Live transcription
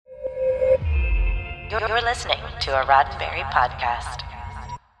You're listening to a Roddenberry podcast.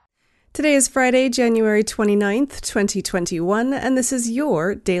 Today is Friday, January 29th, 2021, and this is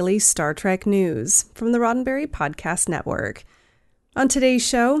your daily Star Trek news from the Roddenberry Podcast Network. On today's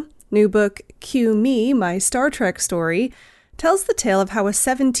show, new book, Cue Me, My Star Trek Story, tells the tale of how a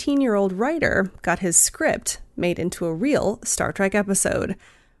 17-year-old writer got his script made into a real Star Trek episode.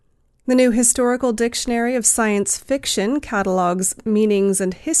 The new Historical Dictionary of Science Fiction catalogs meanings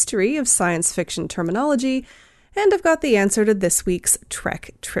and history of science fiction terminology, and I've got the answer to this week's Trek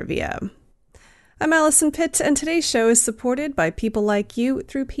trivia. I'm Allison Pitt, and today's show is supported by people like you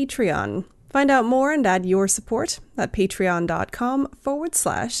through Patreon. Find out more and add your support at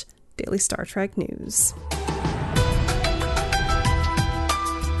patreon.com/Daily Star Trek News.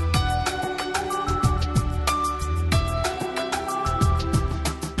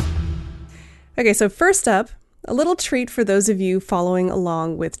 Okay, so first up, a little treat for those of you following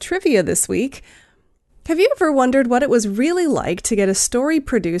along with trivia this week. Have you ever wondered what it was really like to get a story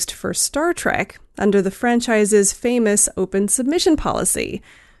produced for Star Trek under the franchise's famous open submission policy?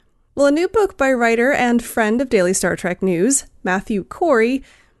 Well, a new book by writer and friend of Daily Star Trek News, Matthew Corey,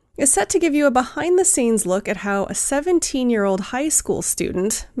 is set to give you a behind-the-scenes look at how a 17-year-old high school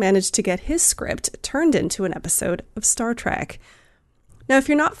student managed to get his script turned into an episode of Star Trek. Now, if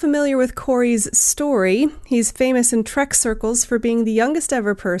you're not familiar with Corey's story, he's famous in Trek circles for being the youngest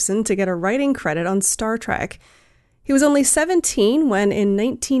ever person to get a writing credit on Star Trek. He was only 17 when, in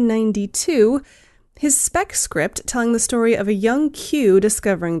 1992, his spec script telling the story of a young Q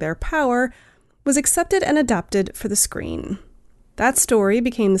discovering their power was accepted and adapted for the screen. That story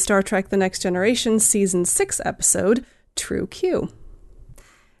became the Star Trek The Next Generation Season 6 episode, True Q.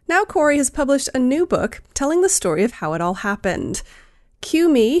 Now Corey has published a new book telling the story of how it all happened. Cue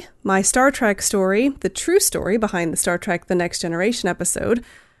Me, My Star Trek Story, the true story behind the Star Trek The Next Generation episode,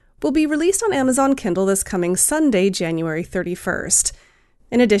 will be released on Amazon Kindle this coming Sunday, January 31st.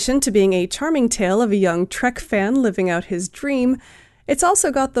 In addition to being a charming tale of a young Trek fan living out his dream, it's also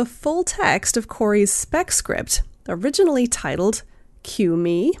got the full text of Corey's spec script, originally titled Cue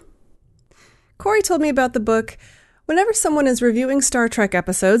Me. Corey told me about the book. Whenever someone is reviewing Star Trek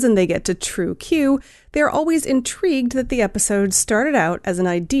episodes and they get to True Q, they're always intrigued that the episode started out as an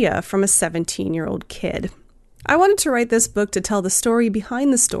idea from a 17-year-old kid. I wanted to write this book to tell the story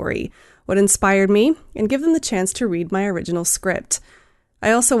behind the story, what inspired me, and give them the chance to read my original script.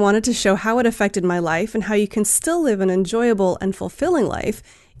 I also wanted to show how it affected my life and how you can still live an enjoyable and fulfilling life,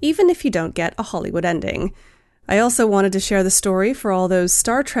 even if you don't get a Hollywood ending. I also wanted to share the story for all those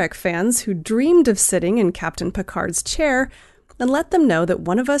Star Trek fans who dreamed of sitting in Captain Picard's chair and let them know that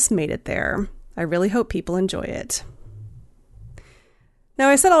one of us made it there. I really hope people enjoy it. Now,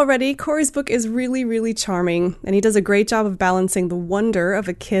 I said already, Corey's book is really, really charming, and he does a great job of balancing the wonder of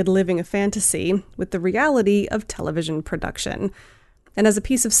a kid living a fantasy with the reality of television production. And as a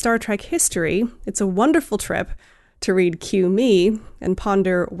piece of Star Trek history, it's a wonderful trip to read Cue Me and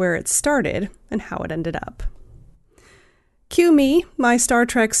ponder where it started and how it ended up. Cue Me, My Star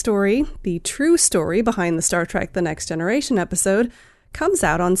Trek Story, the true story behind the Star Trek The Next Generation episode, comes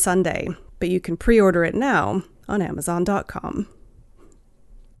out on Sunday, but you can pre-order it now on Amazon.com.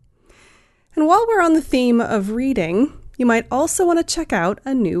 And while we're on the theme of reading, you might also want to check out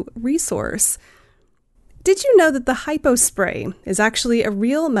a new resource. Did you know that the hypospray is actually a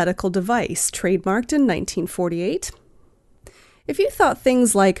real medical device trademarked in 1948? If you thought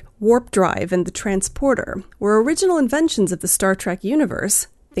things like warp drive and the transporter were original inventions of the Star Trek universe,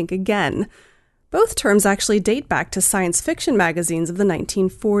 think again. Both terms actually date back to science fiction magazines of the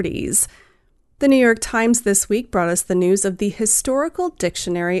 1940s. The New York Times this week brought us the news of the Historical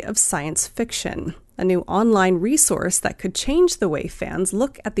Dictionary of Science Fiction, a new online resource that could change the way fans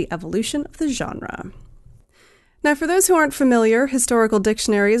look at the evolution of the genre. Now, for those who aren't familiar, historical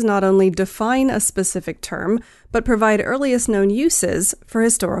dictionaries not only define a specific term, but provide earliest known uses for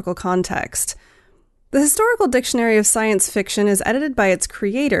historical context. The Historical Dictionary of Science Fiction is edited by its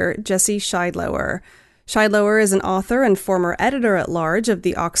creator, Jesse Scheidlower. Scheidlower is an author and former editor-at-large of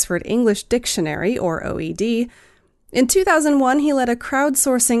the Oxford English Dictionary, or OED. In 2001, he led a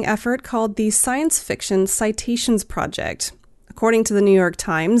crowdsourcing effort called the Science Fiction Citations Project. According to the New York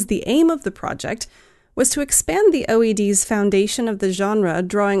Times, the aim of the project was to expand the OED's foundation of the genre,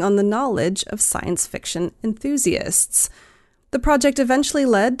 drawing on the knowledge of science fiction enthusiasts. The project eventually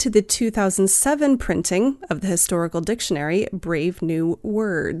led to the 2007 printing of the Historical Dictionary, Brave New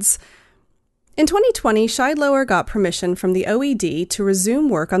Words. In 2020, Scheidlower got permission from the OED to resume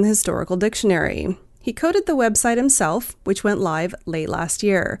work on the Historical Dictionary. He coded the website himself, which went live late last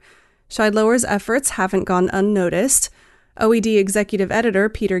year. Scheidlower's efforts haven't gone unnoticed. OED executive editor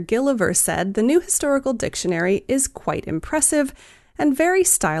Peter Gilliver said the new historical dictionary is quite impressive and very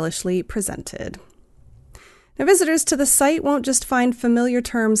stylishly presented. Now, visitors to the site won't just find familiar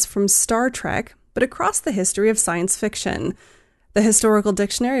terms from Star Trek, but across the history of science fiction. The Historical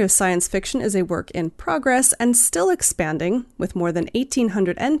Dictionary of Science Fiction is a work in progress and still expanding, with more than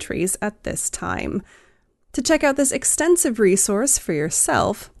 1,800 entries at this time. To check out this extensive resource for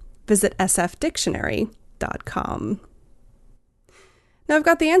yourself, visit sfdictionary.com. Now, I've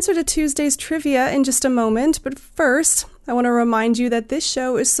got the answer to Tuesday's trivia in just a moment, but first, I want to remind you that this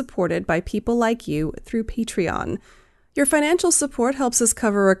show is supported by people like you through Patreon. Your financial support helps us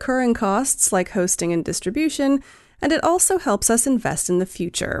cover recurring costs like hosting and distribution, and it also helps us invest in the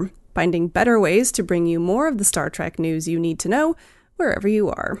future, finding better ways to bring you more of the Star Trek news you need to know wherever you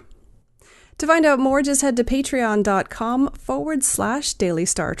are. To find out more, just head to patreon.com/Daily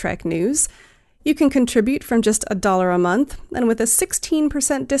Star Trek News. You can contribute from just $1 a month, and with a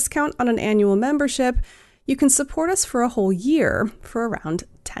 16% discount on an annual membership, you can support us for a whole year for around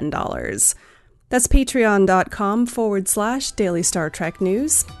 $10. That's patreon.com/Daily Star Trek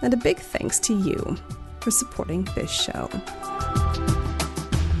News, and a big thanks to you for supporting this show.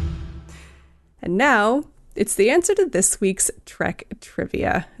 And now, it's the answer to this week's Trek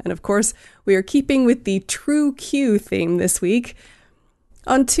trivia. And of course, we are keeping with the True Q theme this week.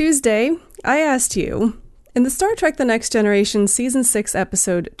 On Tuesday, I asked you, in the Star Trek The Next Generation Season 6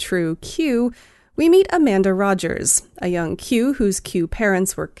 episode True Q, we meet Amanda Rogers, a young Q whose Q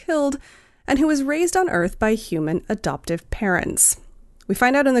parents were killed and who was raised on Earth by human adoptive parents. We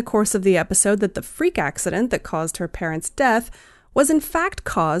find out in the course of the episode that the freak accident that caused her parents' death was in fact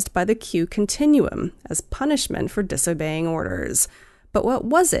caused by the Q continuum as punishment for disobeying orders. But what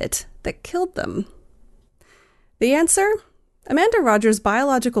was it that killed them? The answer? Amanda Rogers'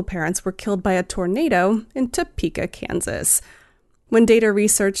 biological parents were killed by a tornado in Topeka, Kansas. When Data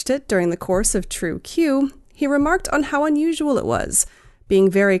researched it during the course of True Q, he remarked on how unusual it was,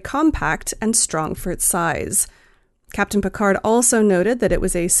 being very compact and strong for its size. Captain Picard also noted that it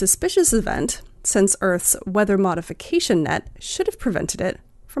was a suspicious event, since Earth's weather modification net should have prevented it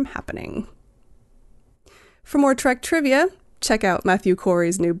from happening. For more Trek trivia, check out Matthew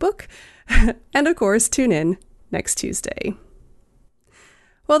Corey's new book, and of course, tune in next Tuesday.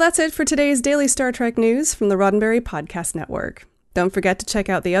 Well, that's it for today's Daily Star Trek News from the Roddenberry Podcast Network. Don't forget to check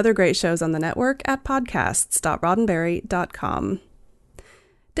out the other great shows on the network at podcasts.roddenberry.com.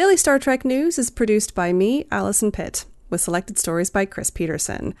 Daily Star Trek News is produced by me, Allison Pitt, with selected stories by Chris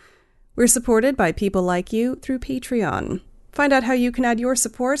Peterson. We're supported by people like you through Patreon. Find out how you can add your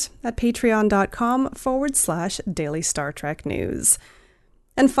support at patreon.com/Daily Star Trek News.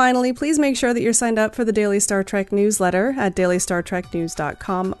 And finally, please make sure that you're signed up for the Daily Star Trek newsletter at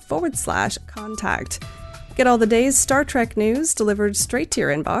dailystartreknews.com/contact. Get all the day's Star Trek news delivered straight to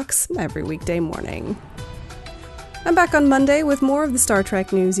your inbox every weekday morning. I'm back on Monday with more of the Star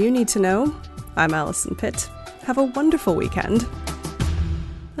Trek news you need to know. I'm Allison Pitt. Have a wonderful weekend,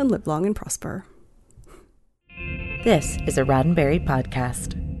 and live long and prosper. This is a Roddenberry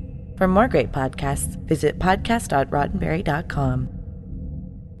podcast. For more great podcasts, visit podcast.roddenberry.com.